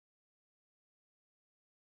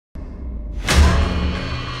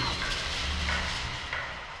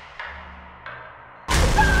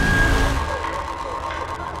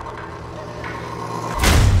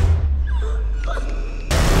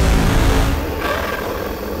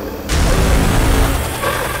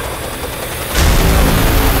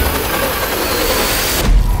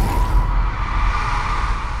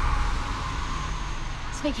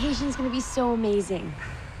be so amazing.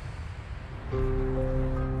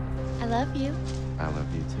 I love you. I love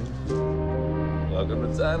you too. Welcome to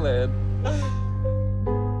Thailand.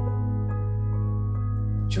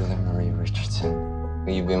 Julia Marie Richardson,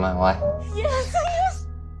 will you be my wife? Yes, yes.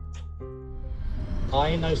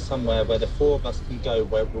 I know somewhere where the four of us can go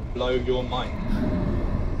where it will blow your mind.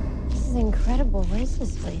 This is incredible. What is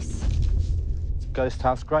this place? It's a ghost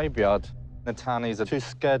house graveyard. The townies are too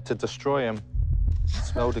scared to destroy him.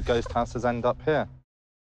 So all the ghost houses end up here.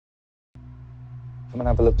 Come and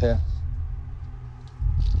have a look here.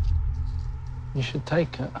 You should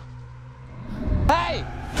take it. Hey!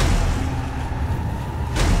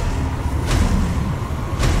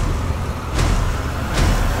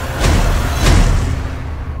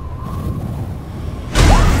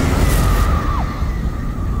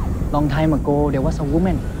 Long time ago, there was a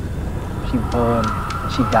woman. She burned,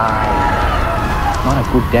 she died. Not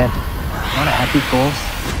a good death, not a happy ghost.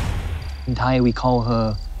 In Thai, we call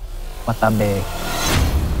her Matabe.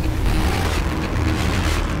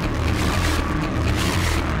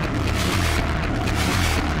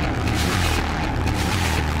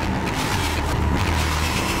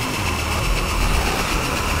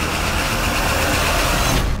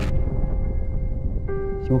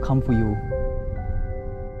 She will come for you.